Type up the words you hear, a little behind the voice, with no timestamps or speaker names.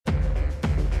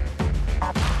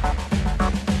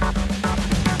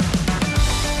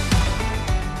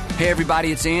Hey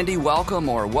everybody, it's Andy.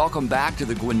 Welcome back to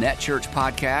the Gwinnett Church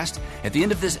Podcast. At the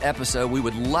end of this episode, we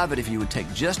would love it if you would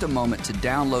take just a moment to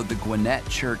download the Gwinnett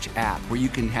Church app, where you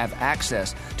can have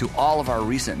access to all of our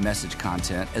recent message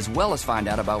content, as well as find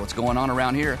out about what's going on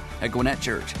around here at Gwinnett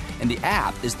Church. And the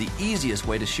app is the easiest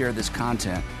way to share this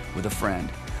content with a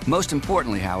friend. Most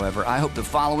importantly, however, I hope the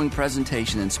following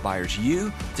presentation inspires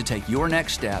you to take your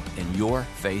next step in your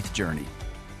faith journey.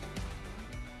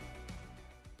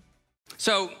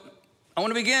 So, I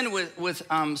want to begin with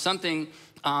something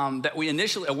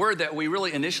a word that we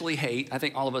really initially hate. I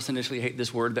think all of us initially hate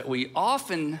this word that we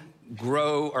often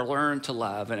grow or learn to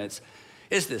love, and it's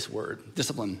this word,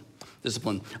 discipline.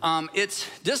 Discipline. It's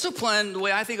discipline, the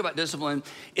way I think about discipline,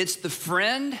 it's the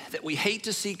friend that we hate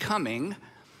to see coming,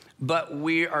 but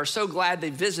we are so glad they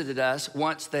visited us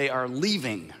once they are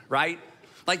leaving, right?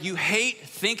 Like you hate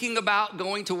thinking about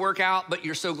going to work out, but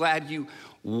you're so glad you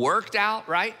worked out,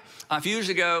 right? A few years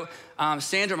ago,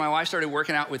 Sandra, my wife, started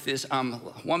working out with this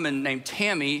woman named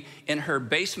Tammy in her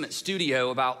basement studio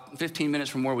about 15 minutes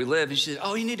from where we live. And she said,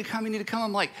 "Oh, you need to come.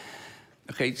 I'm like,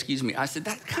 "Okay, excuse me." I said,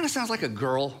 "That kind of sounds like a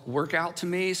girl workout to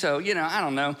me." So, I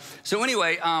don't know. So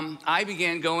anyway, I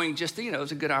began going it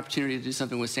was a good opportunity to do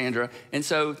something with Sandra. And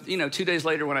so, 2 days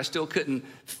later, when I still couldn't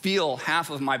feel half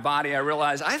of my body, I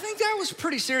realized I think that was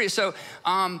pretty serious. So,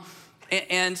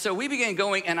 And so we began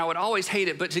going, and I would always hate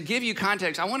it. But to give you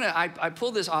context, I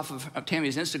pulled this off of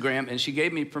Tammy's Instagram, and she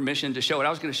gave me permission to show it. I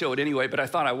was going to show it anyway, but I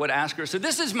thought I would ask her. So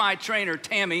this is my trainer,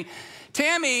 Tammy.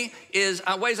 Tammy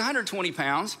weighs 120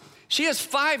 pounds. She has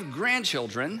 5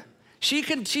 grandchildren. She's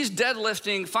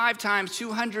deadlifting 5 times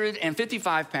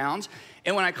 255 pounds.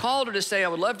 And when I called her to say I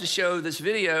would love to show this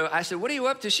video, I said, "What are you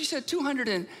up to?" She said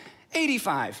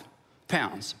 285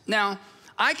 pounds. Now,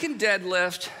 I can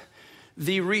deadlift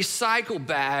the recycle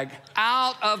bag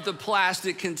out of the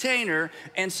plastic container.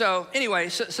 And so anyway,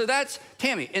 so that's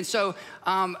Tammy. And so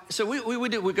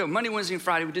we go Monday, Wednesday, and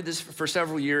Friday. We did this for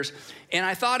several years. And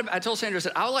I told Sandra, I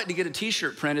said, I would like to get a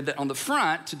t-shirt printed that on the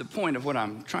front, to the point of what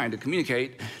I'm trying to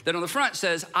communicate, that on the front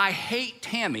says, "I hate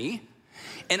Tammy."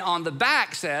 And on the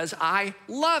back says, "I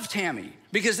love Tammy."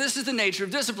 Because this is the nature of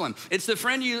discipline. It's the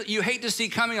friend you hate to see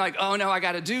coming, like, "Oh no, I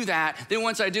gotta do that." Then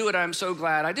once I do it, I'm so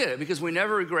glad I did it. Because we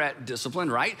never regret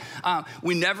discipline, right?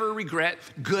 We never regret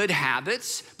good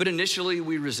habits, but initially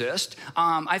we resist.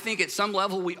 I think at some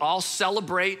level we all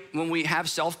celebrate when we have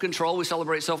self-control. We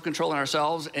celebrate self-control in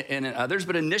ourselves and in others,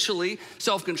 but initially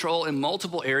self-control in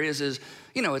multiple areas is,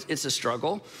 it's a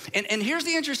struggle. And here's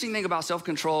the interesting thing about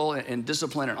self-control and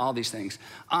discipline and all these things.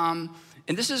 And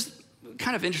this is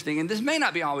kind of interesting, and this may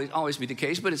not be always be the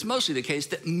case, but it's mostly the case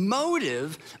that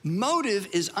motive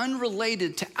is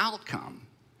unrelated to outcome.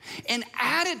 And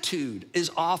attitude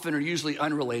is often or usually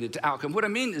unrelated to outcome. What I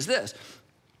mean is this,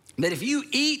 that if you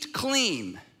eat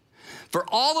clean for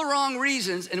all the wrong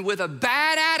reasons and with a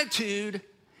bad attitude,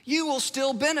 you will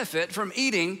still benefit from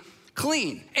eating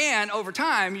clean. And over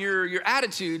time, your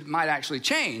attitude might actually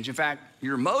change. In fact,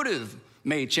 your motive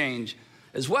may change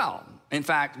as well. In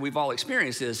fact, we've all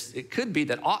experienced this. It could be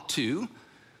that ought to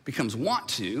becomes want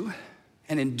to,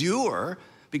 and endure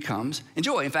becomes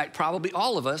enjoy. In fact, probably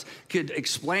all of us could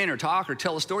explain or talk or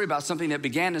tell a story about something that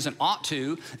began as an ought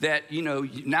to, that,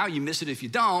 now you miss it if you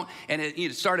don't, and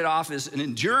it started off as an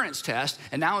endurance test,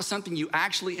 and now it's something you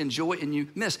actually enjoy and you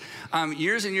miss.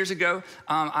 Years and years ago,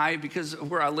 because of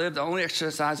where I lived, the only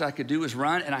exercise I could do was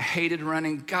run, and I hated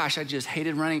running. Gosh, I just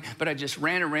hated running, but I just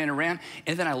ran and ran and ran,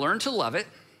 and then I learned to love it.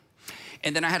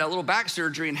 And then I had a little back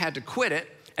surgery and had to quit it,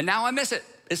 and now I miss it.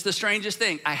 It's the strangest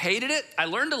thing. I hated it, I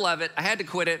learned to love it, I had to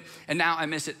quit it, and now I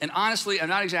miss it. And honestly, I'm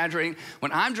not exaggerating,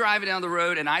 when I'm driving down the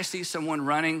road and I see someone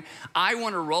running, I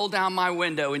want to roll down my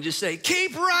window and just say,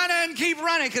 keep running,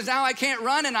 because now I can't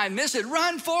run and I miss it.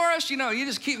 Run, Forrest. You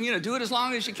just keep, do it as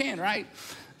long as you can, right?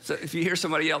 So if you hear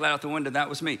somebody yell that out the window, that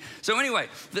was me. So anyway,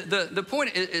 the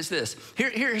point is this.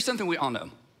 Here's something we all know.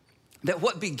 That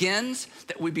what begins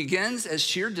as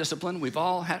sheer discipline, we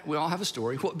all have a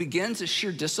story. What begins as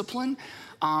sheer discipline,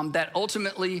 that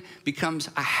ultimately becomes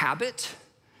a habit,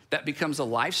 that becomes a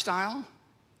lifestyle,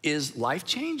 is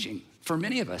life-changing for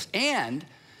many of us. And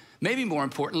maybe more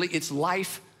importantly, it's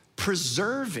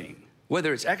life-preserving.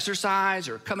 Whether it's exercise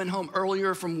or coming home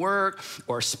earlier from work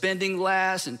or spending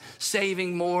less and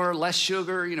saving more, less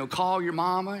sugar, call your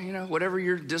mama, whatever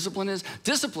your discipline is.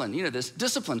 Discipline, this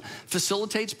discipline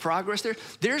facilitates progress there.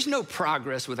 There's no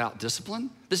progress without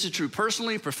discipline. This is true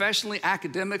personally, professionally,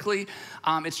 academically.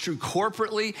 It's true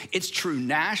corporately. It's true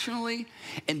nationally.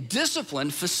 And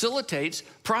discipline facilitates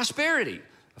prosperity,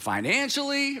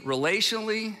 financially,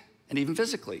 relationally, and even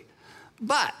physically.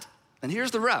 But, and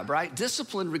here's the rub, right?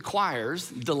 Discipline requires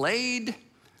delayed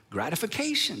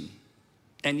gratification.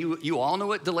 And you all know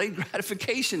what delayed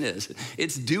gratification is.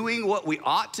 It's doing what we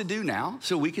ought to do now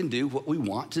so we can do what we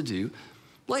want to do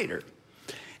later.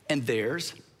 And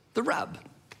there's the rub.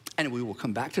 And we will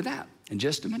come back to that in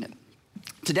just a minute.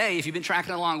 Today, if you've been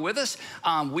tracking along with us,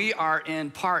 we are in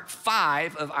part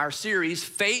 5 of our series,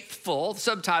 Faithful,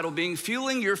 subtitle being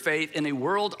Fueling Your Faith in a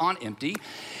World on Empty.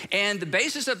 And the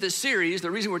basis of this series, the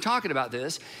reason we're talking about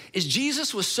this, is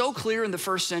Jesus was so clear in the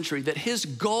first century that his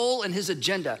goal and his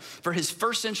agenda for his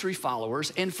first century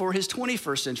followers and for his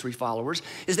 21st century followers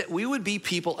is that we would be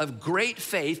people of great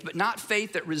faith, but not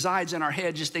faith that resides in our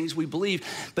head, just things we believe,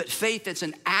 but faith that's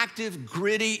an active,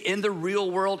 gritty, in the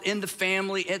real world, in the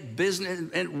family, at business,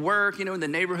 at work, in the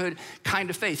neighborhood kind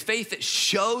of faith. Faith that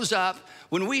shows up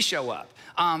when we show up.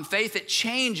 Faith that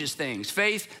changes things,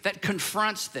 faith that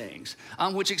confronts things,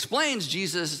 which explains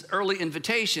Jesus' early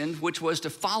invitation, which was to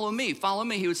follow me. Follow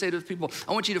me, he would say to the people,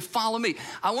 I want you to follow me.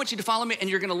 I want you to follow me, and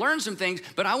you're gonna learn some things,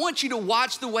 but I want you to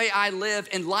watch the way I live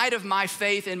in light of my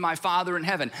faith in my Father in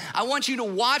heaven. I want you to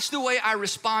watch the way I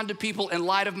respond to people in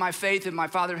light of my faith in my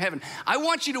Father in heaven. I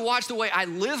want you to watch the way I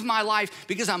live my life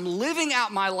because I'm living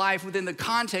out my life within the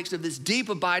context of this deep,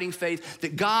 abiding faith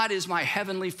that God is my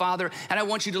heavenly Father, and I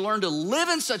want you to learn to live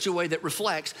in such a way that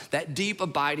reflects that deep,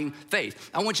 abiding faith.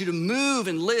 I want you to move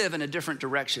and live in a different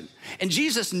direction. And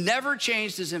Jesus never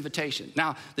changed his invitation.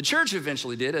 Now, the church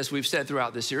eventually did, as we've said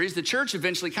throughout this series. The church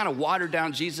eventually kind of watered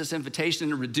down Jesus'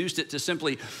 invitation and reduced it to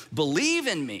simply believe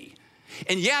in me.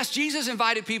 And yes, Jesus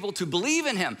invited people to believe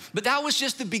in him, but that was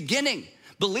just the beginning.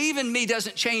 Believe in me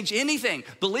doesn't change anything.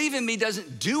 Believe in me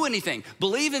doesn't do anything.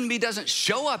 Believe in me doesn't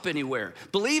show up anywhere.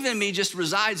 Believe in me just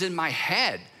resides in my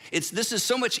head. This is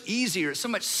so much easier, it's so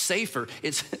much safer,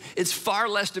 it's far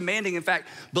less demanding. In fact,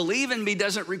 believe in me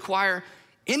doesn't require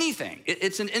anything.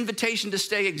 It's an invitation to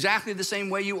stay exactly the same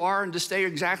way you are and to stay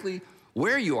exactly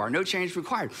where you are, no change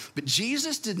required. But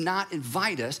Jesus did not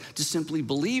invite us to simply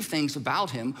believe things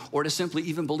about him or to simply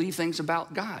even believe things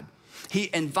about God. He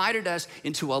invited us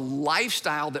into a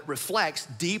lifestyle that reflects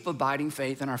deep, abiding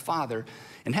faith in our Father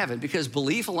in heaven. Because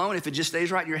belief alone, if it just stays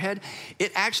right in your head,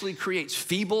 it actually creates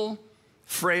feeble,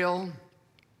 frail,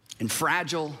 and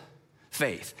fragile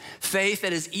faith. Faith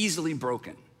that is easily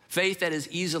broken. Faith that is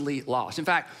easily lost. In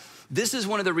fact, this is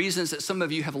one of the reasons that some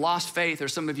of you have lost faith or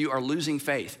some of you are losing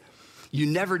faith. You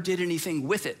never did anything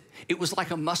with it. It was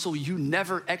like a muscle you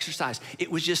never exercised. It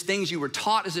was just things you were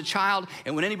taught as a child,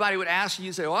 and when anybody would ask you,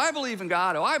 you'd say, oh, I believe in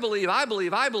God, oh, I believe.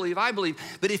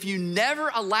 But if you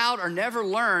never allowed or never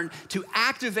learned to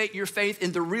activate your faith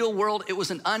in the real world, it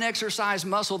was an unexercised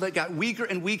muscle that got weaker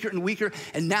and weaker and weaker,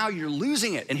 and now you're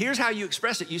losing it. And here's how you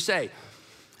express it. You say,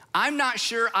 I'm not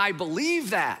sure I believe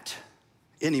that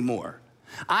anymore.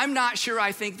 I'm not sure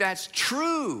I think that's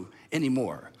true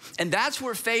anymore. And that's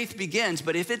where faith begins.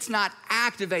 But if it's not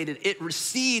activated, it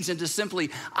recedes into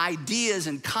simply ideas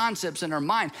and concepts in our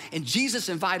mind. And Jesus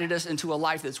invited us into a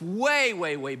life that's way,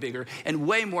 way, way bigger and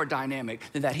way more dynamic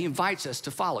than that. He invites us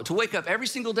to follow, to wake up every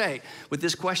single day with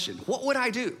this question: what would I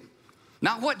do?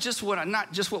 Not just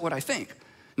what would I think,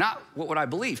 not what would I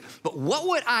believe, but what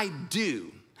would I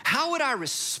do? How would I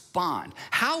respond?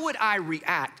 How would I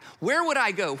react? Where would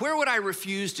I go? Where would I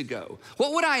refuse to go?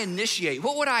 What would I initiate?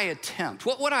 What would I attempt?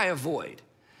 What would I avoid?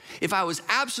 If I was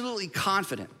absolutely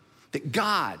confident that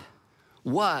God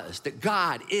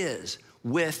is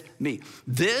with me.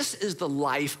 This is the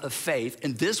life of faith,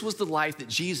 and this was the life that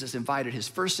Jesus invited his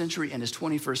first century and his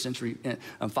 21st century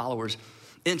followers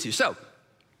into. So,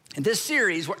 in this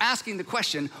series, we're asking the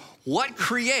question, what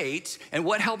creates and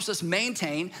what helps us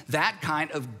maintain that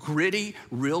kind of gritty,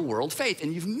 real-world faith?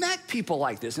 And you've met people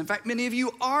like this. In fact, many of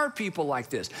you are people like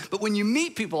this. But when you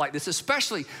meet people like this,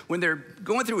 especially when they're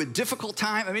going through a difficult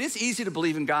time, I mean, it's easy to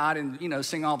believe in God and,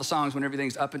 sing all the songs when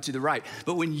everything's up and to the right.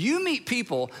 But when you meet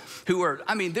people who are,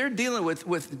 they're dealing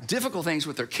with difficult things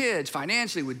with their kids,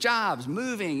 financially, with jobs,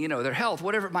 moving, their health,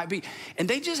 whatever it might be, and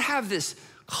they just have this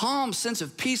calm sense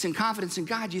of peace and confidence in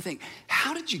God, you think,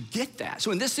 how did you get that?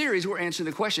 So in this series, we're answering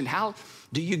the question, how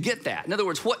do you get that? In other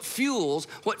words, what fuels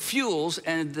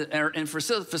and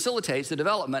facilitates the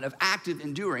development of active,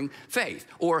 enduring faith?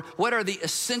 Or what are the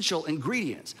essential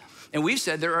ingredients? And we've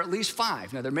said there are at least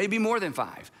 5. Now, there may be more than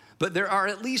 5, but there are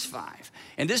at least 5.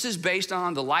 And this is based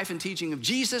on the life and teaching of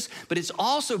Jesus, but it's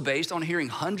also based on hearing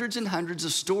hundreds and hundreds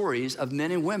of stories of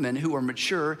men and women who are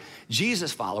mature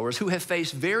Jesus followers who have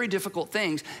faced very difficult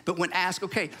things, but when asked,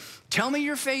 okay, tell me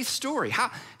your faith story.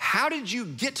 How did you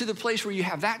get to the place where you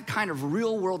have that kind of real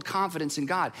real world confidence in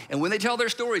God. And when they tell their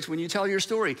stories, when you tell your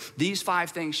story, these 5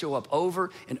 things show up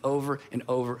over and over and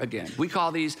over again. We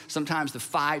call these sometimes the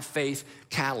 5 faith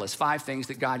catalysts, 5 things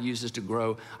that God uses to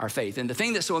grow our faith. And the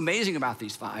thing that's so amazing about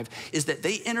these 5 is that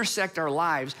they intersect our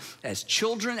lives as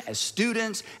children, as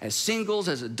students, as singles,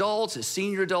 as adults, as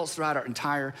senior adults throughout our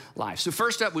entire life. So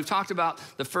first up, we've talked about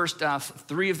the first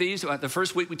 3 of these. The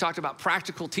first week we talked about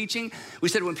practical teaching. We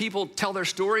said when people tell their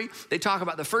story, they talk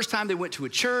about the first time they went to a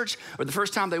church or the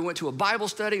first time they went to a Bible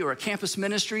study or a campus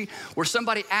ministry where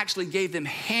somebody actually gave them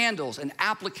handles and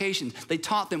applications. They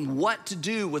taught them what to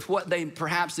do with what they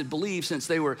perhaps had believed since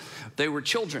they were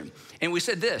children. And we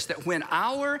said this, that when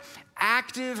our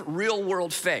active real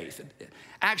world faith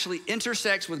actually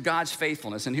intersects with God's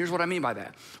faithfulness, and here's what I mean by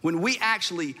that. When we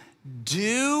actually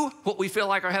do what we feel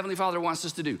like our Heavenly Father wants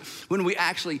us to do, when we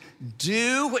actually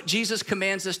do what Jesus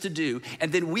commands us to do,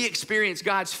 and then we experience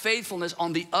God's faithfulness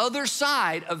on the other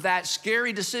side of that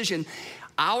scary decision,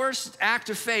 our act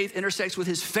of faith intersects with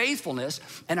his faithfulness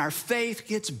and our faith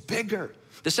gets bigger.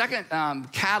 The second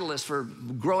catalyst for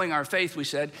growing our faith, we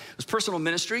said, was personal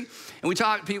ministry. And we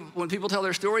talk, when people tell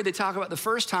their story, they talk about the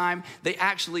first time they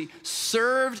actually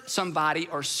served somebody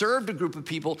or served a group of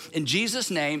people in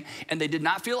Jesus' name, and they did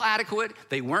not feel adequate.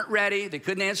 They weren't ready. They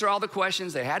couldn't answer all the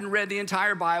questions. They hadn't read the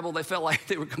entire Bible. They felt like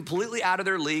they were completely out of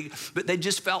their league, but they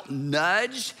just felt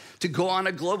nudged to go on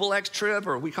a Global X trip,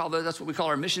 or that's what we call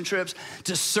our mission trips,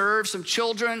 to serve some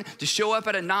children, to show up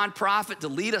at a nonprofit, to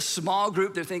lead a small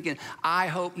group. They're thinking,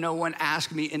 I hope no one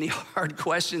asks me any hard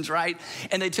questions, right?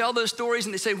 And they tell those stories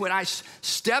and they say, when I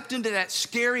stepped into that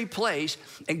scary place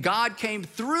and God came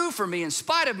through for me in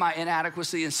spite of my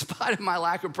inadequacy, in spite of my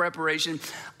lack of preparation,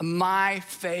 my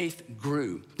faith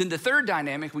grew. Then the third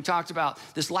dynamic we talked about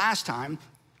this last time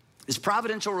is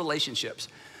providential relationships.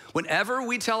 Whenever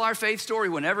we tell our faith story,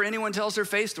 whenever anyone tells their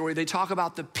faith story, they talk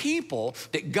about the people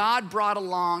that God brought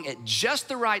along at just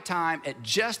the right time, at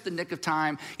just the nick of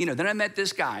time. You know, then I met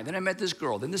this guy, then I met this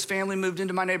girl, then this family moved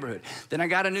into my neighborhood, then I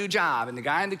got a new job, and the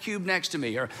guy in the cube next to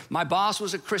me, or my boss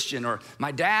was a Christian, or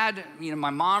my dad, my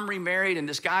mom remarried, and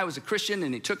this guy was a Christian,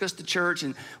 and he took us to church.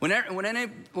 And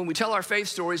when we tell our faith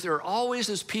stories, there are always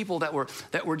those people that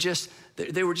were just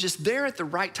there at the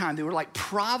right time. They were like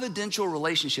providential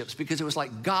relationships because it was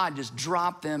like God just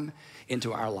dropped them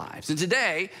into our lives. And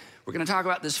today, we're gonna talk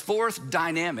about this fourth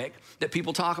dynamic that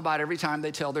people talk about every time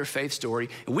they tell their faith story.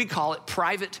 And we call it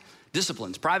private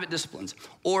disciplines,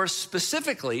 or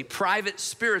specifically private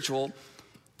spiritual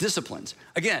disciplines.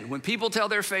 Again, when people tell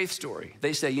their faith story,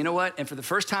 they say, you know what? And for the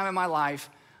first time in my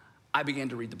life, I began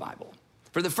to read the Bible.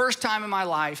 For the first time in my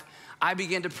life, I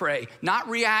began to pray, not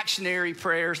reactionary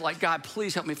prayers like, God,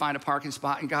 please help me find a parking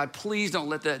spot, and God, please don't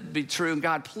let that be true, and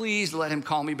God, please let him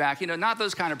call me back. Not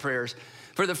those kind of prayers.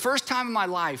 For the first time in my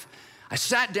life, I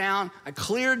sat down, I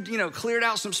cleared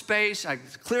out some space, I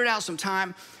cleared out some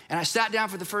time, and I sat down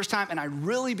for the first time, and I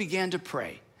really began to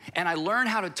pray. And I learned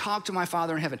how to talk to my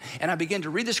Father in heaven. And I began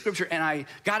to read the scripture, and I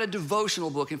got a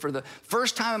devotional book. And for the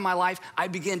first time in my life, I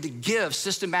began to give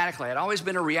systematically. I'd always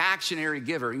been a reactionary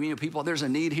giver. People, there's a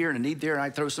need here and a need there, and I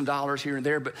throw some dollars here and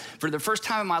there. But for the first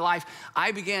time in my life,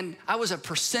 I was a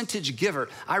percentage giver.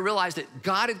 I realized that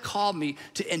God had called me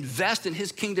to invest in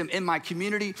his kingdom in my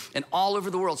community and all over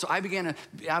the world. So I began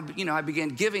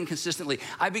giving consistently.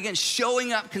 I began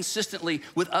showing up consistently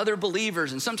with other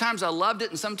believers. And sometimes I loved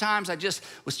it, and sometimes I just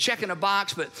was checking a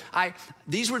box, but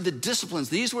these were the disciplines.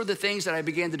 These were the things that I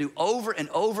began to do over and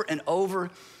over and over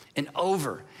and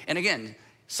over. And again,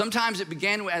 sometimes it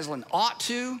began as an ought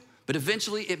to, but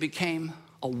eventually it became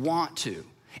a want to.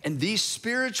 And these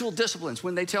spiritual disciplines,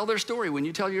 when they tell their story, when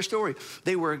you tell your story,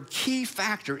 they were a key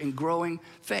factor in growing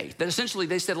faith. That essentially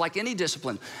they said, like any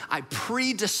discipline, I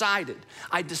decided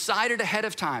ahead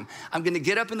of time, I'm gonna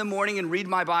get up in the morning and read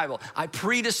my Bible. I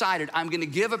pre-decided I'm gonna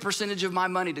give a percentage of my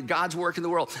money to God's work in the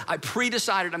world. I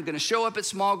pre-decided I'm gonna show up at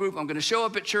small group, I'm gonna show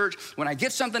up at church, when I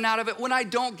get something out of it, when I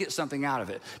don't get something out of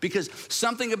it. Because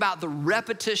something about the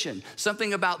repetition,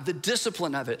 something about the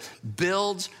discipline of it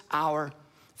builds our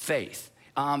faith.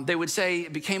 They would say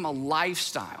it became a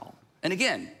lifestyle. And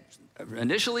again,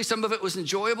 initially some of it was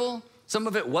enjoyable, some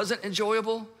of it wasn't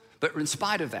enjoyable, but in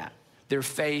spite of that, their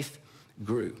faith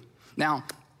grew. Now,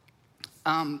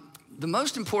 the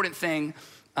most important thing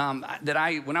when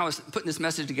I was putting this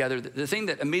message together, the thing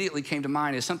that immediately came to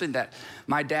mind is something that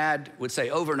my dad would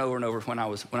say over and over and over when I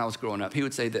was growing up. He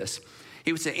would say this.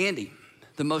 He would say, Andy,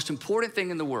 the most important thing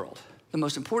in the world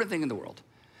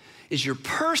is your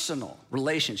personal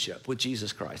relationship with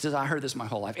Jesus Christ. I heard this my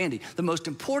whole life. Andy, the most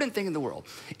important thing in the world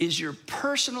is your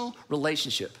personal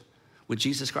relationship with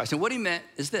Jesus Christ. And what he meant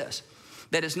is this,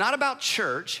 that it's not about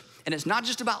church, and it's not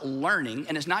just about learning,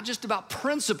 and it's not just about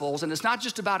principles, and it's not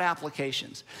just about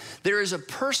applications. There is a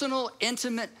personal,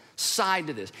 intimate side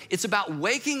to this. It's about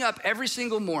waking up every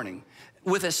single morning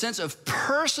with a sense of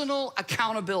personal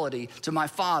accountability to my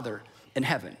Father in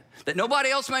heaven. That nobody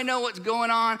else may know what's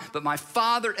going on, but my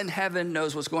Father in heaven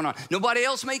knows what's going on. Nobody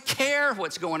else may care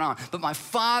what's going on, but my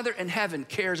Father in heaven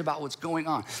cares about what's going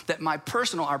on. That our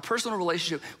personal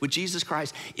relationship with Jesus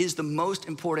Christ is the most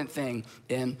important thing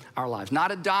in our lives.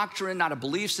 Not a doctrine, not a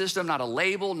belief system, not a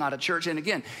label, not a church. And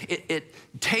again, it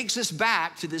takes us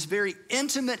back to this very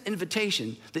intimate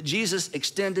invitation that Jesus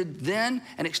extended then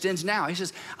and extends now. He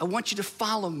says, I want you to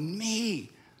follow me.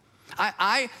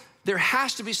 There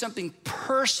has to be something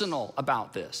personal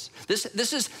about this.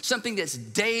 This is something that's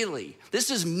daily.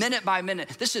 This is minute by minute.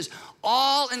 This is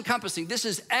all encompassing. This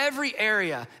is every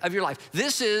area of your life.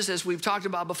 This is, as we've talked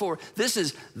about before, this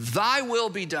is thy will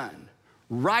be done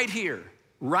right here,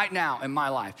 right now in my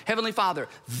life. Heavenly Father,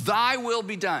 thy will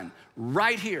be done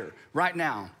right here, right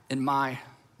now in my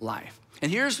life.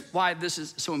 And here's why this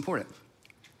is so important.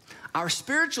 Our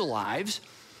spiritual lives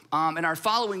and our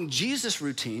following Jesus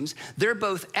routines, they're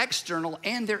both external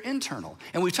and they're internal.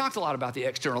 And we've talked a lot about the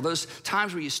external, those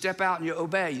times where you step out and you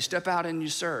obey, you step out and you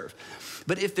serve.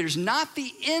 But if there's not the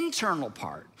internal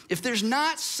part, if there's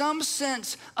not some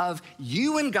sense of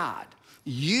you and God,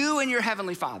 you and your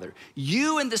Heavenly Father,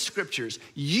 you and the scriptures,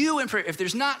 you and prayer, if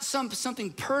there's not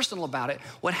something personal about it,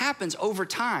 what happens over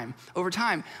time,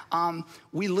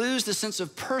 we lose the sense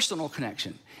of personal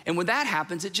connection. And when that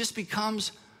happens, it just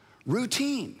becomes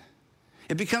routine.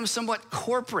 It becomes somewhat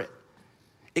corporate.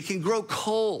 It can grow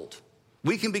cold.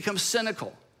 We can become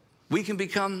cynical. We can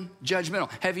become judgmental.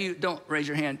 Don't raise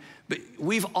your hand, but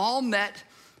we've all met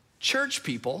church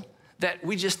people that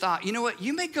we just thought, you know what,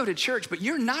 you may go to church, but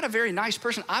you're not a very nice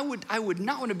person. I would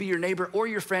not want to be your neighbor or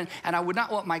your friend, and I would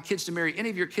not want my kids to marry any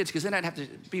of your kids, because then I'd have to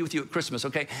be with you at Christmas,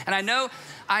 okay? And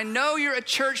I know you're a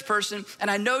church person,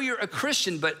 and I know you're a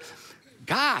Christian, but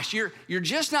gosh, you're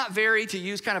just not very, to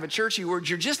use kind of a churchy word,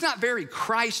 you're just not very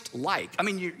Christ-like. I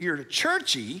mean, you're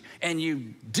churchy and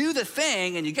you do the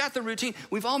thing and you got the routine.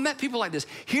 We've all met people like this.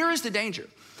 Here is the danger.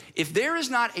 If there is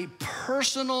not a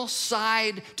personal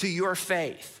side to your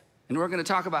faith, and we're going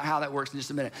to talk about how that works in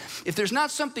just a minute. If there's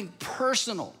not something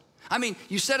personal, I mean,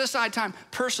 you set aside time,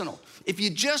 personal. If you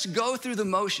just go through the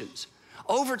motions,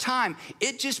 over time,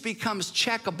 it just becomes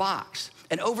check a box.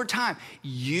 And over time,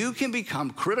 you can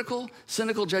become critical,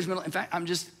 cynical, judgmental. In fact,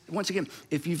 once again,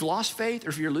 if you've lost faith or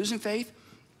if you're losing faith,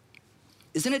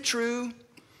 isn't it true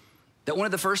that one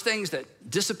of the first things that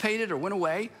dissipated or went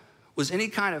away was any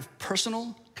kind of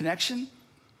personal connection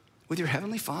with your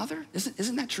Heavenly Father?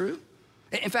 Isn't that true?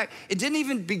 In fact, it didn't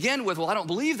even begin with, well, I don't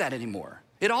believe that anymore.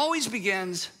 It always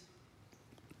begins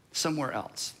somewhere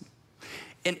else.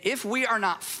 And if we are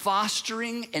not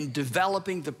fostering and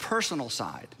developing the personal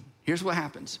side, here's what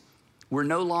happens. We're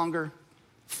no longer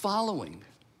following.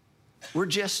 We're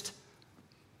just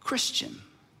Christian.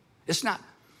 It's not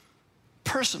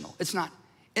personal. It's not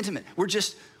intimate. We're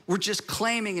just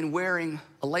claiming and wearing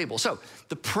a label. So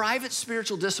the private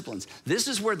spiritual disciplines, this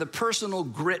is where the personal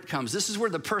grit comes. This is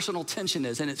where the personal tension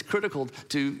is, and it's critical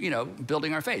to,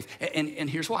 building our faith. And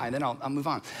here's why, and then I'll move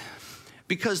on.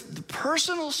 Because the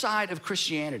personal side of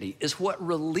Christianity is what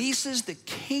releases the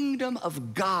kingdom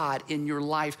of God in your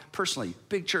life personally.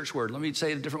 Big church word, let me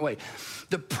say it a different way.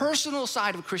 The personal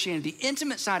side of Christianity, the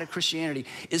intimate side of Christianity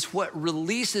is what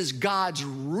releases God's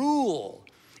rule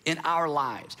in our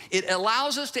lives. It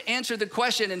allows us to answer the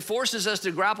question and forces us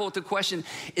to grapple with the question,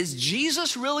 is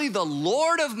Jesus really the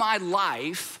Lord of my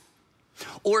life?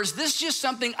 Or is this just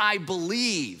something I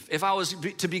believe if I was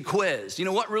to be quizzed?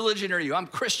 What religion are you? I'm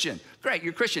Christian. Great,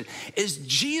 you're Christian. Is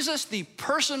Jesus the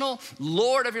personal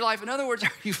Lord of your life? In other words,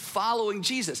 are you following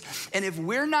Jesus? And if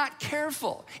we're not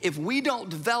careful, if we don't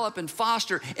develop and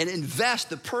foster and invest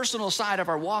the personal side of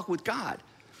our walk with God,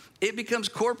 it becomes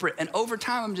corporate. And over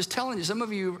time, I'm just telling you, some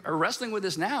of you are wrestling with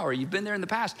this now, or you've been there in the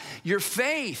past. Your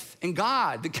faith in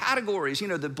God, the categories,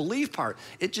 the belief part,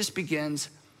 it just begins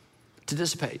to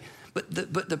dissipate. But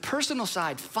the personal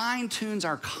side fine-tunes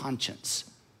our conscience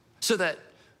so that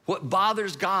what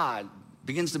bothers God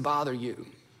begins to bother you.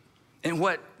 And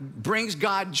what brings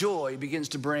God joy begins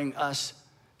to bring us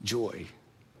joy.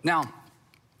 Now,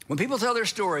 when people tell their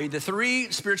story, the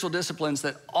three spiritual disciplines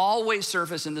that always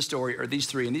surface in the story are these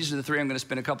three, and these are the three I'm going to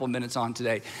spend a couple of minutes on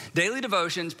today. Daily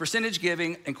devotions, percentage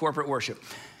giving, and corporate worship.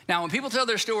 Now, when people tell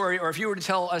their story, or if you were to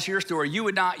tell us your story, you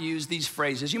would not use these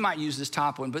phrases. You might use this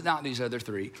top one, but not these other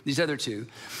two.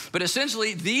 But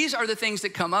essentially, these are the things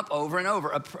that come up over and over.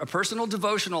 A personal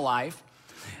devotional life,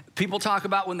 People talk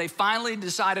about when they finally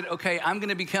decided, okay, I'm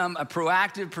gonna become a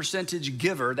proactive percentage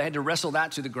giver. They had to wrestle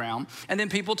that to the ground. And then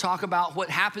people talk about what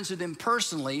happens to them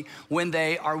personally when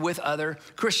they are with other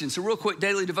Christians. So real quick,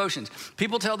 daily devotions.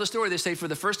 People tell the story, they say, for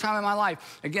the first time in my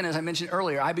life, again, as I mentioned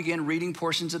earlier, I began reading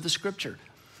portions of the scripture.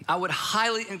 I would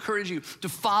highly encourage you to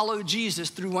follow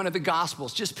Jesus through one of the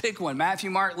Gospels. Just pick one,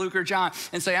 Matthew, Mark, Luke, or John,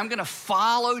 and say, I'm gonna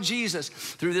follow Jesus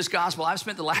through this gospel. I've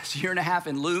spent the last year and a half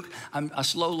in Luke. I'm a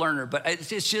slow learner, but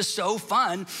it's just so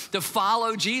fun to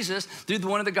follow Jesus through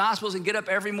one of the Gospels and get up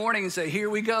every morning and say,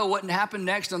 here we go, what happened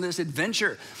next on this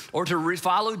adventure? Or to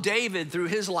follow David through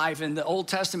his life in the Old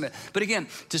Testament. But again,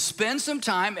 to spend some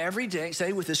time every day,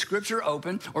 say with the scripture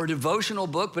open or a devotional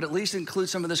book, but at least include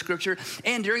some of the scripture,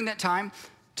 and during that time,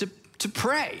 to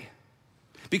pray.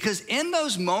 Because in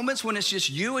those moments when it's just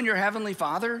you and your Heavenly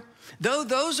Father, though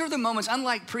those are the moments,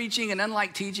 unlike preaching and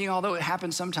unlike teaching, although it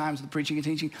happens sometimes with preaching and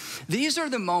teaching, these are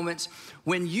the moments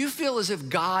when you feel as if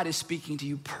God is speaking to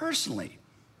you personally.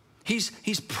 He's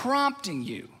prompting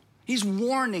you. He's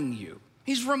warning you.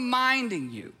 He's reminding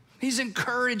you. He's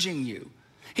encouraging you.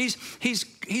 He's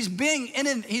being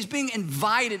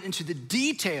invited into the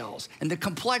details and the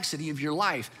complexity of your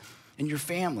life and your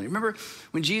family. Remember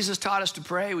when Jesus taught us to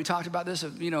pray? We talked about this a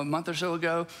month or so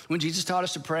ago. When Jesus taught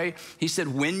us to pray, he said,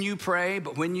 when you pray,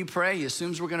 but when you pray, he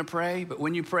assumes we're gonna pray, but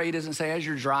when you pray, he doesn't say as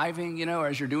you're driving, or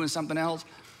as you're doing something else.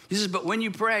 He says, but when you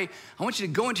pray, I want you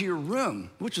to go into your room,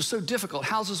 which was so difficult.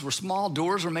 Houses were small,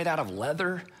 doors were made out of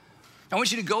leather. I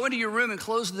want you to go into your room and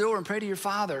close the door and pray to your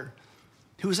Father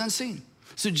who is unseen.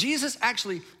 So Jesus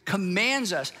actually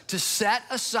commands us to set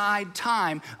aside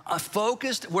time, a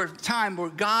focused time where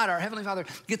God, our Heavenly Father,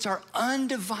 gets our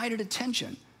undivided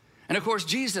attention. And of course,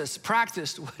 Jesus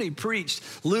practiced what he preached.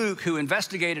 Luke, who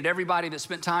investigated everybody that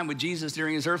spent time with Jesus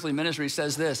during his earthly ministry,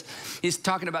 says this. He's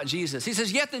talking about Jesus. He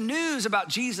says, yet the news about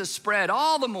Jesus spread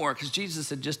all the more, because Jesus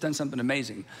had just done something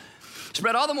amazing.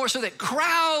 Spread all the more so that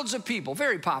crowds of people,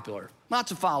 very popular,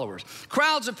 lots of followers,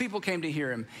 crowds of people came to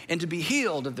hear him and to be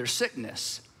healed of their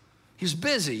sickness. He was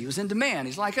busy, he was in demand.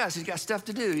 He's like us, he's got stuff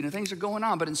to do, things are going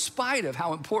on. But in spite of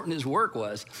how important his work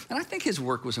was, and I think his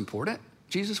work was important,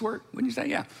 Jesus' work, wouldn't you say?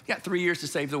 Yeah, he got 3 years to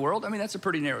save the world. I mean, that's a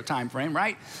pretty narrow time frame,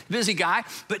 right? Busy guy.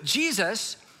 But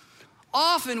Jesus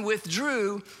often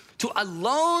withdrew to a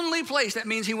lonely place. That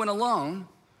means he went alone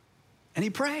and he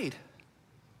prayed.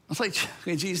 I was like,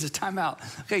 okay, Jesus, time out.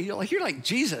 Okay, you're like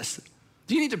Jesus.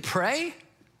 Do you need to pray?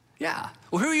 Yeah.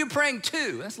 Well, who are you praying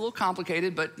to? That's a little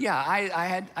complicated, but yeah,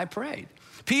 I prayed.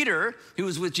 Peter, who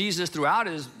was with Jesus throughout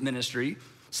his ministry,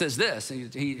 says this.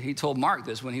 He told Mark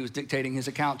this when he was dictating his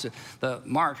account to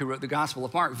Mark, who wrote the Gospel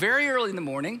of Mark. Very early in the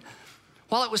morning,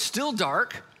 while it was still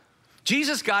dark,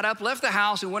 Jesus got up, left the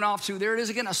house, and went off to, there it is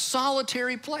again, a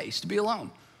solitary place to be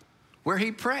alone, where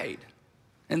he prayed.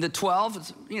 And the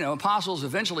 12, apostles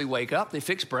eventually wake up. They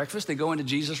fix breakfast. They go into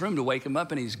Jesus' room to wake him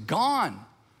up, and he's gone.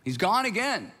 He's gone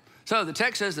again. So the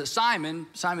text says that Simon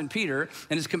Peter,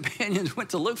 and his companions went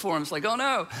to look for him. It's like, oh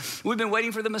no, we've been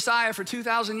waiting for the Messiah for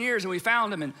 2,000 years, and we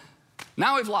found him, and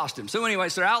now we've lost him. So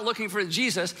anyways, they're out looking for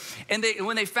Jesus, and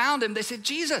when they found him, they said,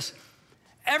 Jesus,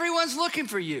 everyone's looking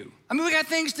for you. I mean, we got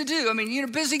things to do. I mean, you're a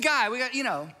busy guy. We got,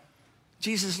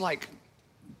 Jesus, like,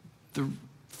 the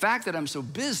fact that I'm so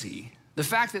busy, the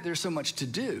fact that there's so much to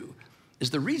do is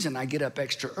the reason I get up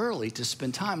extra early to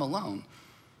spend time alone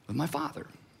with my Father.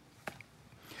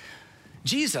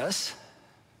 Jesus,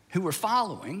 who we're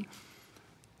following,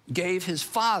 gave his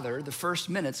Father the first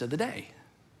minutes of the day.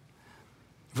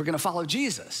 If we're gonna follow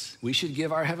Jesus, we should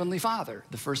give our Heavenly Father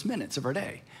the first minutes of our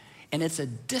day. And it's a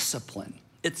discipline.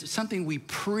 It's something we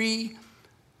pre-decide.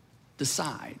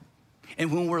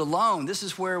 And when we're alone, this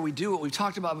is where we do what we've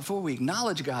talked about before. We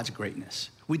acknowledge God's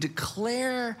greatness. We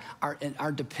declare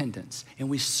our dependence, and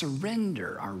we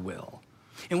surrender our will.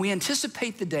 And we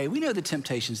anticipate the day. We know the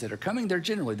temptations that are coming. They're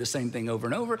generally the same thing over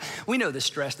and over. We know the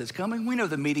stress that's coming. We know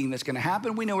the meeting that's gonna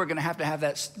happen. We know we're gonna have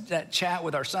that chat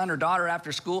with our son or daughter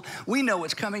after school. We know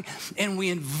what's coming. And we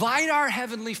invite our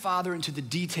Heavenly Father into the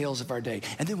details of our day.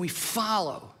 And then we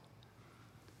follow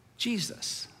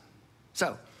Jesus.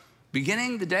 So,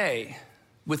 beginning the day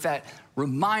with that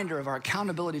reminder of our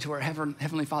accountability to our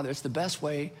Heavenly Father, it's the best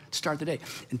way to start the day.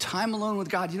 And time alone with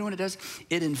God, you know what it does?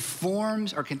 It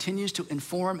informs or continues to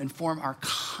inform our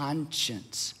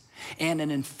conscience. And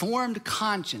an informed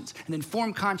conscience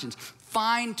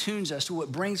fine-tunes us to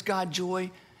what brings God joy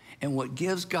and what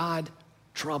gives God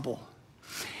trouble.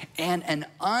 And an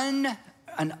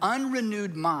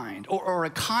unrenewed mind or a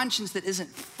conscience that isn't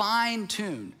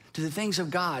fine-tuned to the things of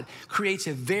God creates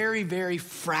a very, very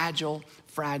fragile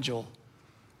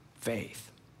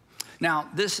faith. Now,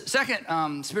 this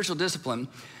second spiritual discipline,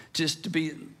 just to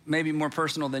be maybe more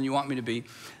personal than you want me to be,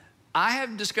 I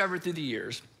have discovered through the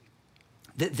years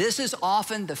that this is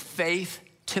often the faith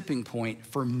tipping point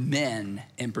for men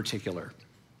in particular.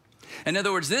 In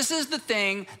other words, this is the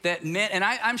thing that men, and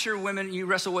I'm sure women, you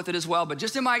wrestle with it as well, but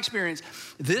just in my experience,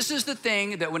 this is the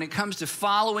thing that when it comes to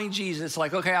following Jesus, it's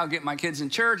like, okay, I'll get my kids in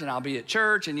church and I'll be at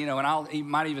church and, and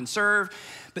might even serve.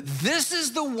 But this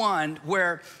is the one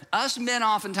where us men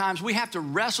oftentimes, we have to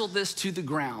wrestle this to the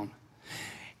ground.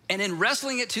 And in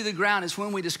wrestling it to the ground is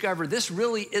when we discover this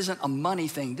really isn't a money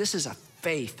thing. This is a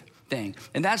faith thing.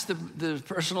 And that's the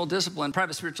personal discipline,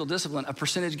 private spiritual discipline of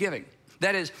percentage giving.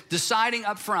 That is deciding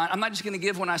up front, I'm not just gonna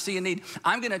give when I see a need.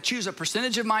 I'm gonna choose a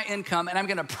percentage of my income and I'm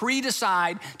gonna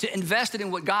pre-decide to invest it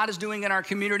in what God is doing in our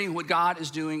community and what God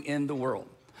is doing in the world.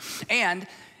 And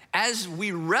as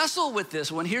we wrestle with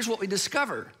this one, here's what we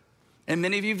discover. And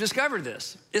many of you have discovered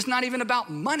this. It's not even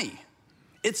about money.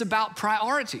 It's about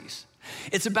priorities.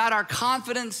 It's about our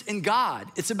confidence in God.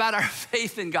 It's about our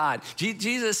faith in God.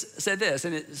 Jesus said this,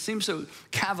 and it seems so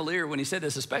cavalier when he said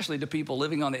this, especially to people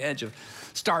living on the edge of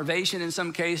starvation in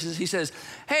some cases. He says,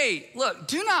 hey, look,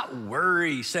 do not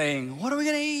worry saying, what are we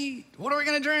gonna eat? What are we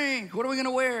gonna drink? What are we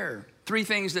gonna wear? 3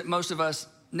 things that most of us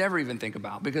never even think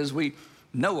about because we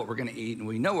know what we're gonna eat and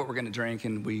we know what we're gonna drink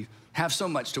and we have so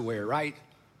much to wear, right?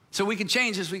 So we can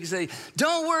change this. We can say,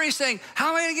 don't worry saying,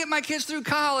 how am I gonna get my kids through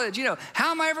college?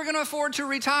 How am I ever gonna afford to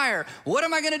retire? What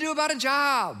am I gonna do about a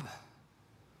job?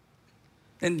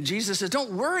 And Jesus says,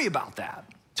 don't worry about that.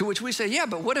 To which we say, yeah,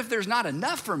 but what if there's not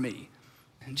enough for me?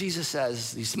 And Jesus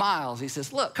says, he smiles, he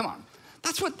says, look, come on.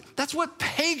 That's what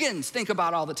pagans think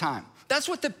about all the time. That's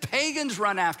what the pagans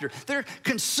run after. They're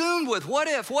consumed with what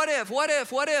if?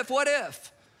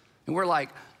 And we're like,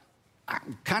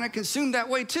 I'm kind of consumed that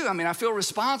way too. I mean, I feel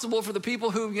responsible for the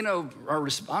people who,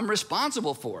 I'm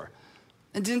responsible for.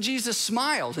 And then Jesus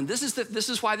smiles, and this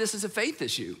is why this is a faith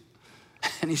issue.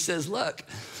 And he says, look,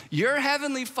 your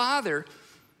heavenly Father,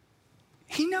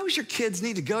 he knows your kids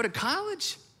need to go to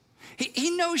college.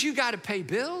 He knows you got to pay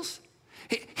bills.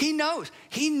 He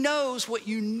knows what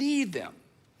you need them.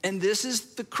 And this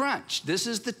is the crunch. This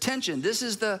is the tension. This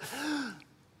is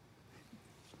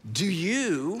do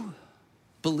you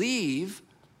believe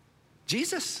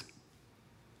Jesus?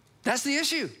 That's the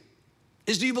issue,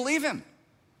 is do you believe him?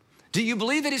 Do you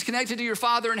believe that he's connected to your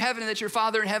Father in heaven and that your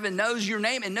Father in heaven knows your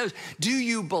name and knows? Do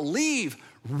you believe,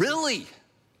 really?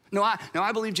 No,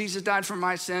 I believe Jesus died for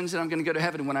my sins and I'm gonna go to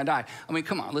heaven when I die. I mean,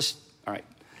 come on, all right.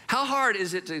 How hard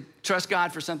is it to trust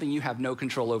God for something you have no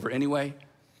control over anyway?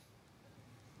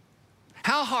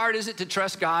 How hard is it to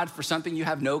trust God for something you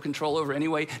have no control over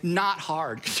anyway? Not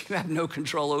hard, because you have no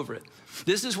control over it.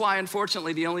 This is why,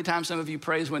 unfortunately, the only time some of you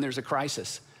pray is when there's a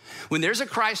crisis. When there's a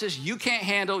crisis you can't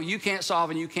handle, you can't solve,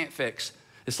 and you can't fix.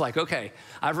 It's like, okay,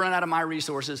 I've run out of my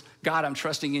resources. God, I'm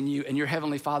trusting in you. And your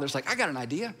heavenly Father's like, I got an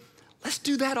idea. Let's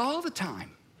do that all the time.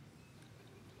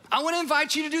 I want to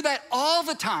invite you to do that all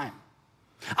the time.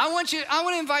 I want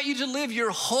to invite you to live your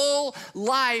whole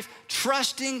life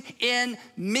trusting in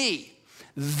me.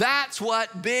 That's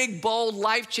what big, bold,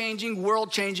 life-changing,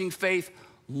 world-changing faith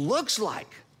looks like.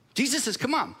 Jesus says,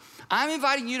 come on, I'm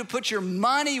inviting you to put your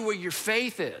money where your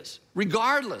faith is,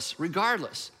 regardless,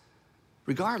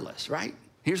 right?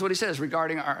 Here's what he says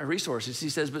regarding our resources. He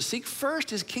says, but seek first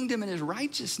his kingdom and his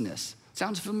righteousness.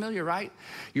 Sounds familiar, right?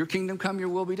 Your kingdom come, your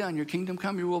will be done. Your kingdom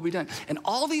come, your will be done. And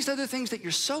all these other things that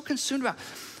you're so consumed about,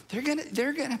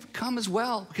 they're gonna come as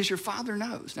well because your Father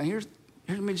knows. Now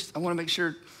I wanna make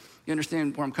sure you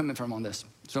understand where I'm coming from on this.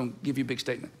 So I'll give you a big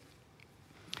statement.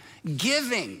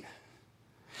 Giving,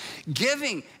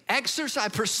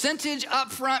 exercise, percentage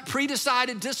upfront,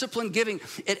 pre-decided discipline giving.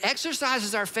 It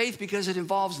exercises our faith because it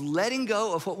involves letting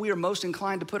go of what we are most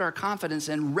inclined to put our confidence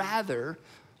in rather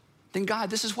than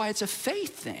God. This is why it's a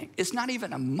faith thing. It's not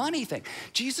even a money thing.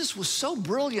 Jesus was so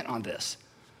brilliant on this.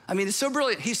 I mean, it's so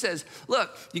brilliant. He says,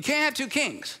 look, you can't have 2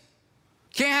 kings.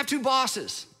 Can't have 2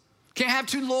 bosses. Can't have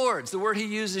 2 lords. The word he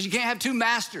uses, you can't have 2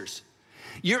 masters.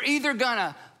 You're either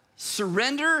gonna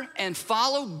surrender and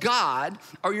follow God,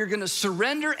 or you're gonna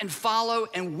surrender and follow,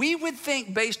 and we would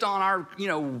think based on our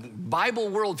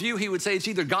Bible worldview, he would say it's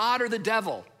either God or the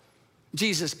devil.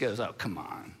 Jesus goes, oh, come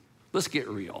on, let's get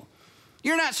real.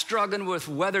 You're not struggling with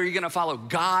whether you're gonna follow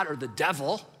God or the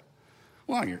devil.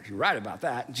 Well, you're right about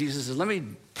that. Jesus says, let me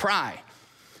pry.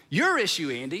 Your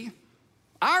issue, Andy,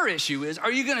 our issue is,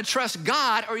 are you gonna trust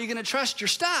God or are you gonna trust your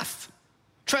stuff?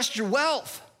 Trust your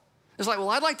wealth? It's like,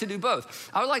 well, I'd like to do both.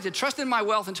 I would like to trust in my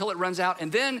wealth until it runs out,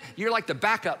 and then you're like the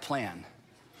backup plan.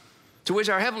 To which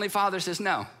our Heavenly Father says,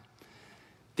 no.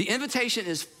 The invitation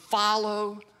is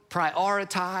follow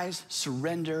prioritize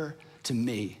surrender to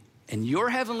me. And your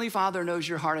heavenly Father knows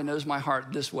your heart and knows my heart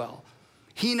this well.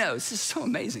 He knows, this is so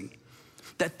amazing,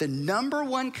 that the number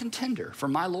one contender for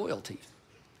my loyalty,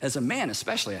 as a man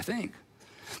especially, I think,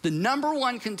 the number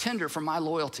one contender for my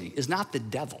loyalty is not the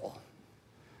devil.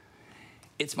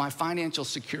 It's my financial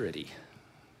security.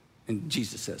 And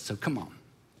Jesus says, so come on,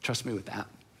 trust me with that.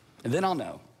 And then I'll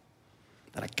know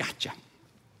that I got you.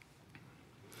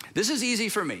 This is easy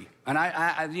for me. And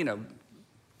I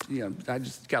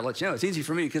just gotta let you know, it's easy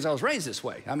for me because I was raised this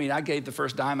way. I mean, I gave the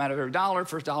first dime out of every dollar,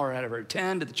 first dollar out of every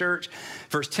 10 to the church,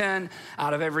 first 10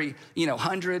 out of every,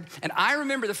 100. And I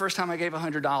remember the first time I gave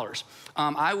 $100.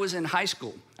 I was in high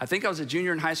school. I think I was a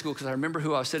junior in high school because I remember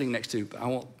who I was sitting next to, but I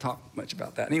won't talk much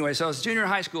about that. Anyway, so I was a junior in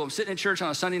high school. I'm sitting in church on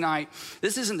a Sunday night.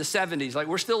 This is in the 70s. Like,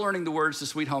 we're still learning the words to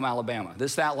Sweet Home Alabama.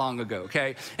 This that long ago,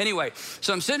 okay? Anyway,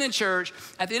 so I'm sitting in church.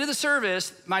 At the end of the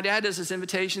service, my dad does this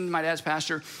invitation. My dad's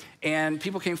pastor. And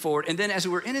people came forward. And then as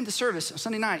we were in the service on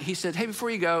Sunday night, he said, hey, before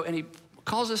you go, and he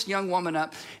calls this young woman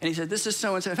up, and he said, this is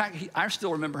so-and-so. In fact, I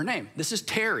still remember her name. This is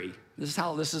Terry. This is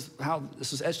how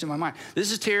this was etched in my mind.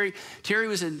 This is Terry. Terry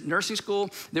was in nursing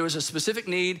school. There was a specific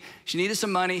need. She needed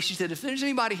some money. She said, if there's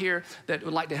anybody here that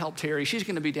would like to help Terry, she's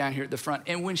going to be down here at the front.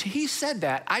 And when he said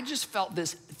that, I just felt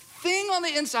this thing on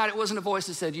the inside. It wasn't a voice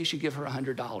that said, you should give her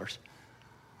 $100.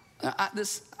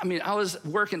 I was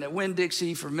working at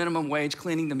Winn-Dixie for minimum wage,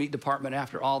 cleaning the meat department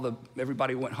after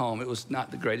everybody went home. It was not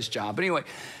the greatest job. But anyway,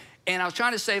 and I was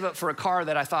trying to save up for a car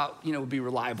that I thought, would be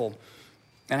reliable.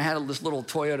 And I had this little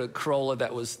Toyota Corolla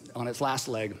that was on its last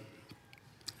leg.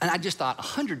 And I just thought,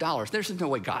 $100, there's no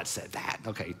way God said that.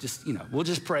 Okay, we'll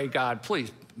just pray, God,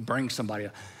 please bring somebody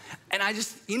up. And I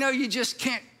just, you just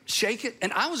can't shake it.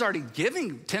 And I was already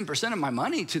giving 10% of my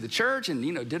money to the church and,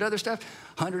 did other stuff.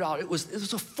 $100, it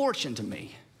was a fortune to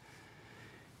me.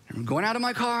 And I'm going out of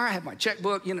my car, I have my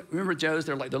checkbook. Remember Joe's?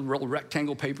 They're like the little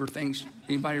rectangle paper things.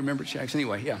 Anybody remember checks?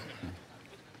 Anyway, yeah.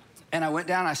 And I went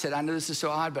down, I said, I know this is so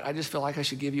odd, but I just feel like I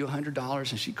should give you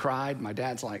 $100. And she cried. My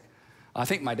dad's like, I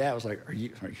think my dad was like, are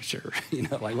you sure?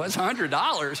 Like, what's $100?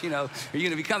 Are you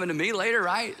gonna be coming to me later,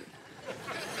 right?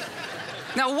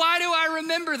 Now, why do I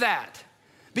remember that?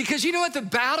 Because you know what the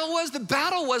battle was? The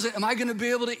battle wasn't, am I gonna be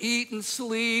able to eat and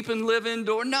sleep and live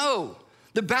indoors? No,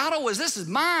 the battle was, this is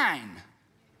mine.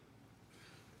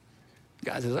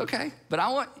 God says, okay, but I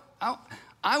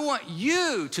want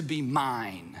you to be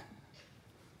mine.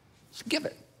 So give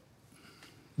it.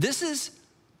 This is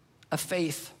a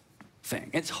faith thing.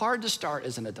 It's hard to start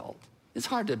as an adult. It's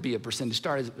hard to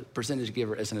start as a percentage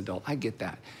giver as an adult. I get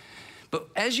that. But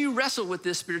as you wrestle with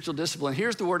this spiritual discipline,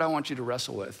 here's the word I want you to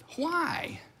wrestle with.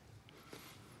 Why?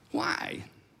 Why?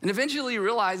 And eventually you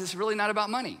realize it's really not about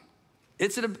money.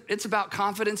 It's about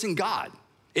confidence in God.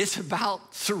 It's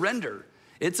about surrender.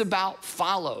 It's about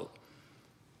follow.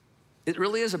 It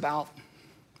really is about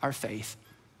our faith.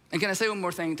 And can I say one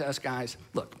more thing to us guys?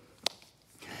 Look,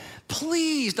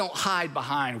 please don't hide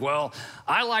behind, well,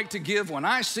 I like to give when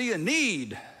I see a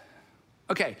need.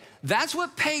 Okay, that's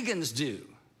what pagans do.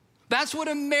 That's what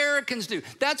Americans do.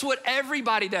 That's what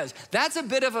everybody does. That's a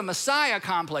bit of a Messiah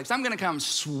complex. I'm gonna come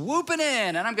swooping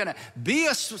in and I'm gonna be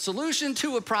a solution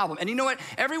to a problem. And you know what?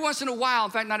 Every once in a while,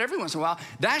 in fact, not every once in a while,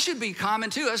 that should be common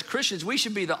too. As Christians, we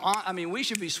should be we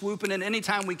should be swooping in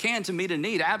anytime we can to meet a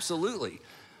need, absolutely.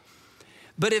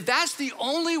 But if that's the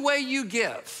only way you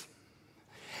give,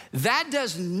 that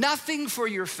does nothing for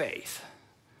your faith.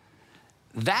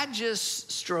 That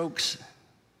just strokes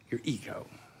your ego.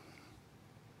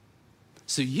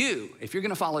 So you, if you're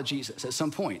gonna follow Jesus at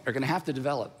some point, are gonna have to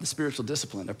develop the spiritual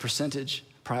discipline of percentage,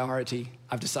 priority,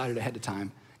 I've decided ahead of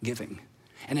time, giving.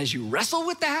 And as you wrestle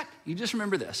with that, you just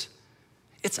remember this,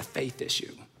 it's a faith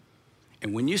issue.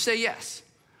 And when you say yes,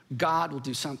 God will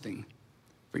do something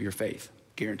for your faith,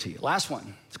 guarantee. Last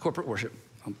one, it's corporate worship.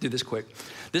 I'll do this quick.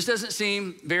 This doesn't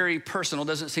seem very personal,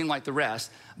 doesn't seem like the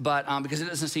rest, but because it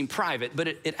doesn't seem private, but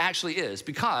it actually is,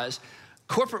 because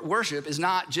corporate worship is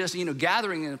not just,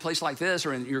 gathering in a place like this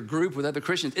or in your group with other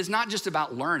Christians. It's not just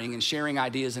about learning and sharing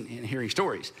ideas and hearing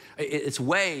stories. It's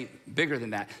way bigger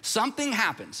than that. Something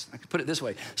happens, I can put it this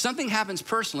way, something happens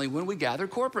personally when we gather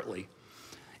corporately.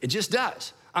 It just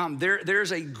does.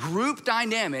 There's a group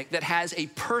dynamic that has a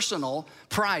personal,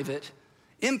 private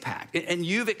impact. And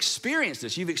you've experienced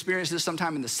this. You've experienced this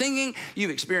sometime in the singing.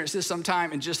 You've experienced this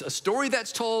sometime in just a story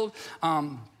that's told.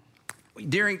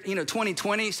 During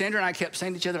 2020, Sandra and I kept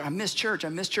saying to each other, I miss church, I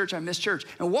miss church, I miss church.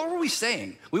 And what were we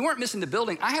saying? We weren't missing the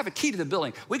building. I have a key to the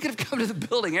building. We could have come to the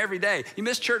building every day. You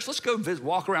miss church? Let's go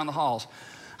walk around the halls.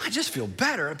 I just feel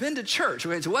better. I've been to church.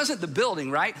 It wasn't the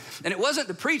building, right? And it wasn't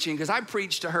the preaching, because I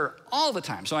preached to her all the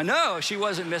time. So I know she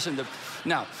wasn't missing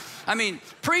no. I mean,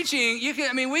 preaching, we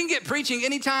can get preaching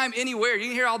anytime, anywhere. You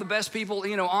can hear all the best people,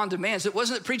 on demand. So it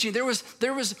wasn't preaching. There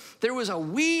was a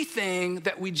we thing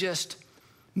that we just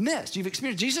missed. You've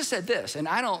experienced. Jesus said this, and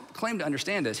I don't claim to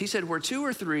understand this. He said, where two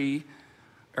or three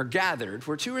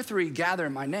gather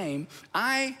in my name,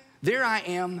 there I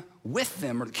am with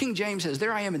them. Or King James says,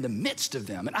 there I am in the midst of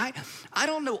them. And I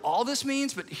don't know all this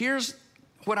means, but here's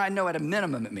what I know at a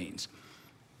minimum it means.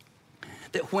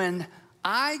 That when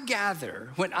I gather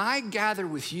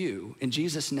with you in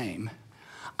Jesus' name,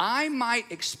 I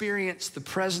might experience the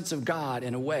presence of God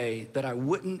in a way that I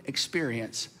wouldn't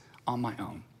experience on my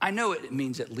own. I know it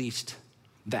means at least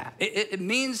that. It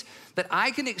means that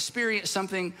I can experience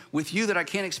something with you that I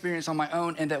can't experience on my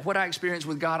own, and that what I experience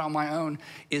with God on my own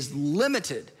is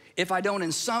limited if I don't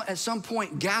at some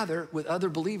point gather with other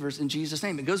believers in Jesus'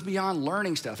 name. It goes beyond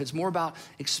learning stuff. It's more about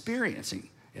experiencing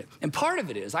it. And part of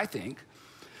it is,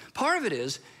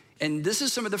 and this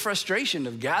is some of the frustration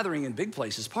of gathering in big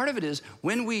places, part of it is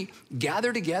when we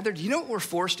gather together, do you know what we're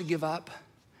forced to give up?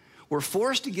 We're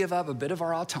forced to give up a bit of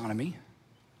our autonomy.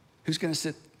 Who's gonna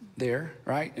sit there,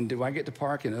 right? And do I get to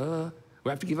park? And we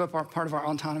have to give up part of our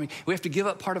autonomy. We have to give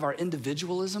up part of our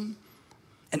individualism.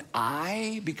 And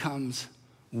I becomes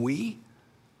we.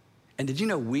 And did you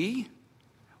know we,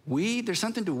 there's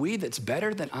something to we that's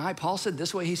better than I. Paul said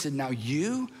this way, he said, now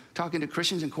you, talking to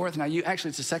Christians in Corinth, now you, actually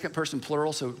it's a second person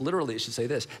plural, so literally it should say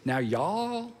this. Now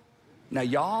y'all,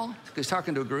 he's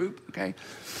talking to a group, okay?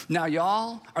 Now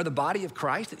y'all are the body of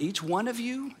Christ, and each one of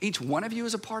you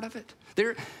is a part of it.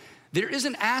 There is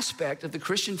an aspect of the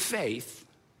Christian faith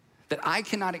that I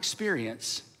cannot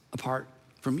experience apart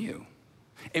from you.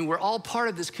 And we're all part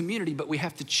of this community, but we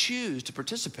have to choose to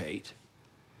participate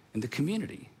in the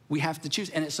community. We have to choose.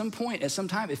 And at some point, at some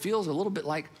time, it feels a little bit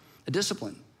like a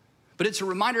discipline. But it's a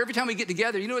reminder every time we get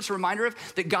together, you know what it's a reminder of?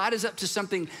 That God is up to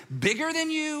something bigger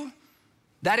than you.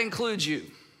 That includes you.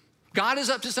 God is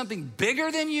up to something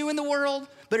bigger than you in the world,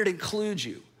 but it includes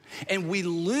you. And we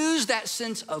lose that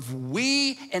sense of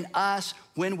we and us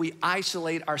when we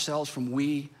isolate ourselves from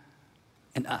we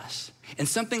and us. And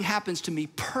something happens to me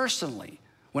personally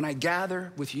when I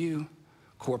gather with you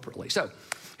corporately. So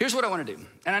here's what I want to do.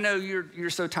 And I know you're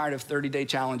so tired of 30-day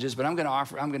challenges, but I'm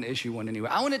going to issue one anyway.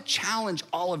 I want to challenge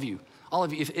all of you,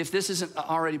 if this isn't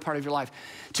already part of your life,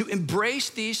 to embrace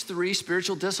these 3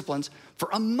 spiritual disciplines for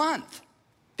a month.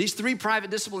 These 3 private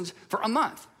disciplines for a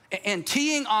month. And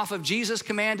teeing off of Jesus'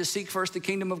 command to seek first the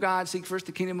kingdom of God, seek first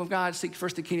the kingdom of God, seek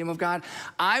first the kingdom of God,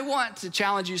 I want to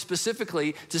challenge you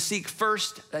specifically to seek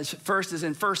first as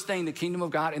in first thing, the kingdom of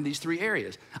God in these 3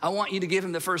 areas. I want you to give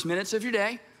him the first minutes of your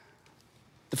day,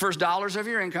 the first dollars of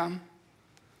your income,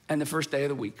 and the first day of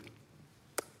the week.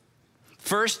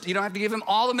 First, you don't have to give him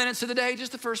all the minutes of the day,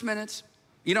 just the first minutes.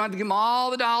 You don't have to give them all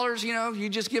the dollars, you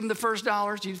just give them the first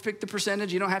dollars. You pick the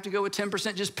percentage. You don't have to go with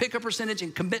 10%. Just pick a percentage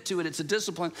and commit to it. It's a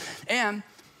discipline. And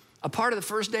a part of the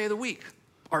first day of the week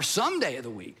or some day of the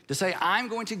week to say, I'm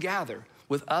going to gather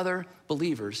with other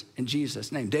believers in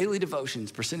Jesus' name. Daily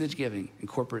devotions, percentage giving, and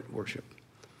corporate worship.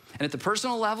 And at the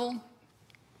personal level,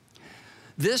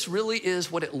 this really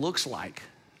is what it looks like.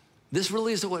 This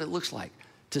really is what it looks like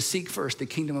to seek first the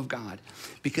kingdom of God,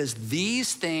 because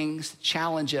these things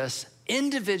challenge us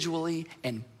individually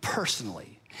and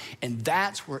personally. And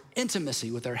that's where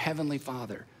intimacy with our Heavenly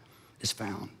Father is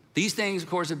found. These things, of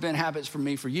course, have been habits for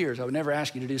me for years. I would never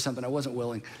ask you to do something I wasn't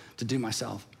willing to do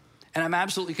myself. And I'm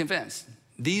absolutely convinced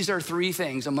these are 3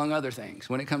 things, among other things,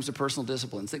 when it comes to personal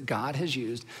disciplines that God has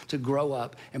used to grow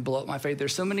up and blow up my faith.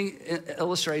 There's so many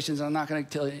illustrations, and I'm not gonna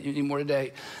tell you anymore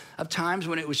today, of times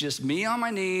when it was just me on my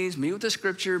knees, me with the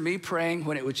scripture, me praying,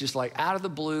 when it was just like out of the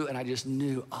blue, and I just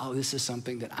knew, oh, this is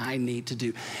something that I need to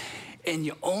do. And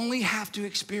you only have to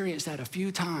experience that a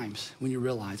few times when you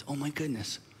realize, oh my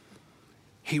goodness,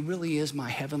 he really is my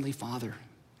Heavenly Father.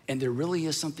 And there really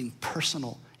is something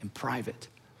personal and private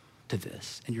to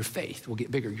this. And your faith will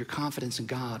get bigger. Your confidence in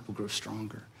God will grow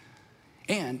stronger.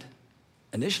 And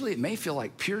initially it may feel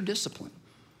like pure discipline.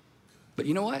 But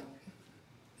you know what?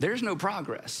 There's no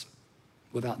progress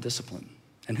without discipline.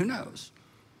 And who knows?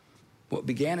 What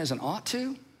began as an ought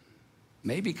to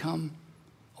may become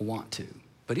a want to.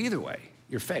 But either way,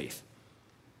 your faith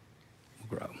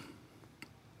will grow.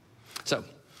 So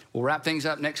we'll wrap things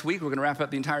up next week. We're going to wrap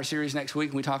up the entire series next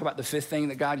week, and we talk about the 5th thing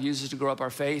that God uses to grow up our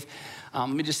faith. Let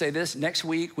me just say this. Next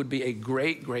week would be a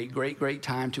great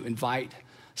time to invite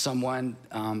someone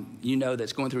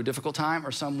that's going through a difficult time,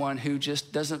 or someone who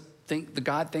just doesn't think the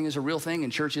God thing is a real thing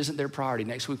and church isn't their priority,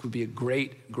 next week would be a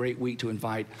great, great week to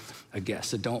invite a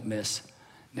guest. So don't miss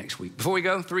next week. Before we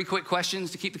go, 3 quick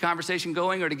questions to keep the conversation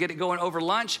going or to get it going over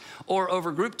lunch or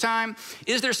over group time.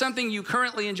 Is there something you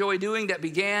currently enjoy doing that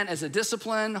began as a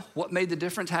discipline? What made the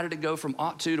difference? How did it go from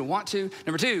ought to want to?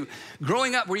 Number 2,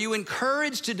 growing up, were you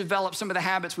encouraged to develop some of the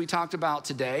habits we talked about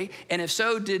today? And if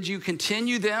so, did you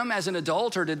continue them as an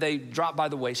adult or did they drop by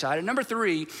the wayside? And number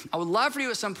 3, I would love for you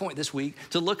at some point this week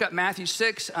to look up Matthew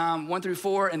 6, 1 through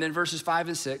 4, and then verses 5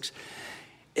 and 6.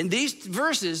 In these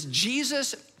verses,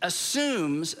 Jesus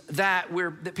assumes that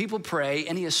people pray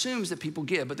and he assumes that people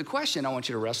give. But the question I want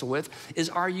you to wrestle with is,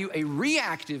 are you a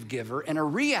reactive giver and a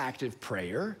reactive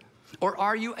prayer, or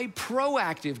are you a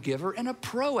proactive giver and a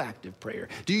proactive prayer?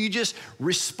 Do you just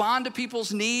respond to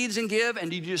people's needs and give, and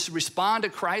do you just respond to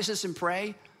crisis and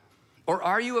pray? Or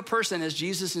are you a person, as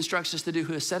Jesus instructs us to do,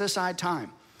 who has set aside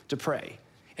time to pray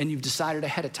and you've decided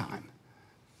ahead of time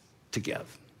to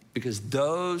give? Because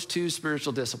those 2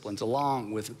 spiritual disciplines,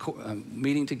 along with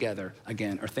meeting together,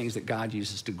 again, are things that God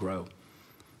uses to grow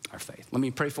our faith. Let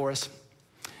me pray for us,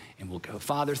 and we'll go.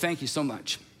 Father, thank you so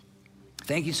much.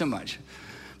 Thank you so much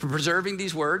for preserving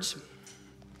these words.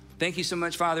 Thank you so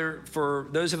much, Father, for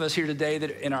those of us here today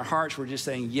that in our hearts we're just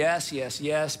saying yes, yes,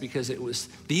 yes, because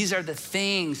these are the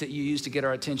things that you use to get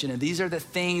our attention, and these are the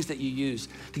things that you use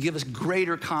to give us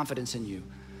greater confidence in you.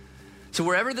 So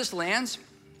wherever this lands,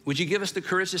 would you give us the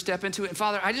courage to step into it? And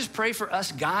Father, I just pray for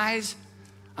us guys.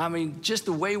 I mean, just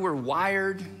the way we're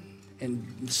wired,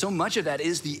 and so much of that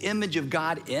is the image of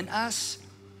God in us.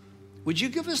 Would you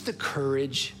give us the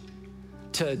courage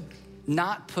to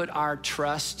not put our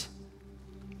trust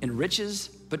in riches,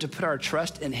 but to put our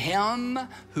trust in him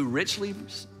who richly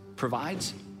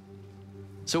provides?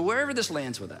 So wherever this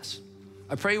lands with us,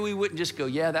 I pray we wouldn't just go,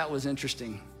 yeah, that was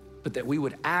interesting, but that we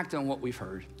would act on what we've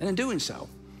heard. And in doing so,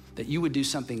 that you would do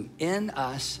something in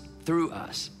us, through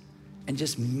us, and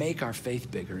just make our faith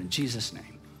bigger. In Jesus'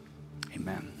 name,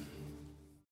 amen.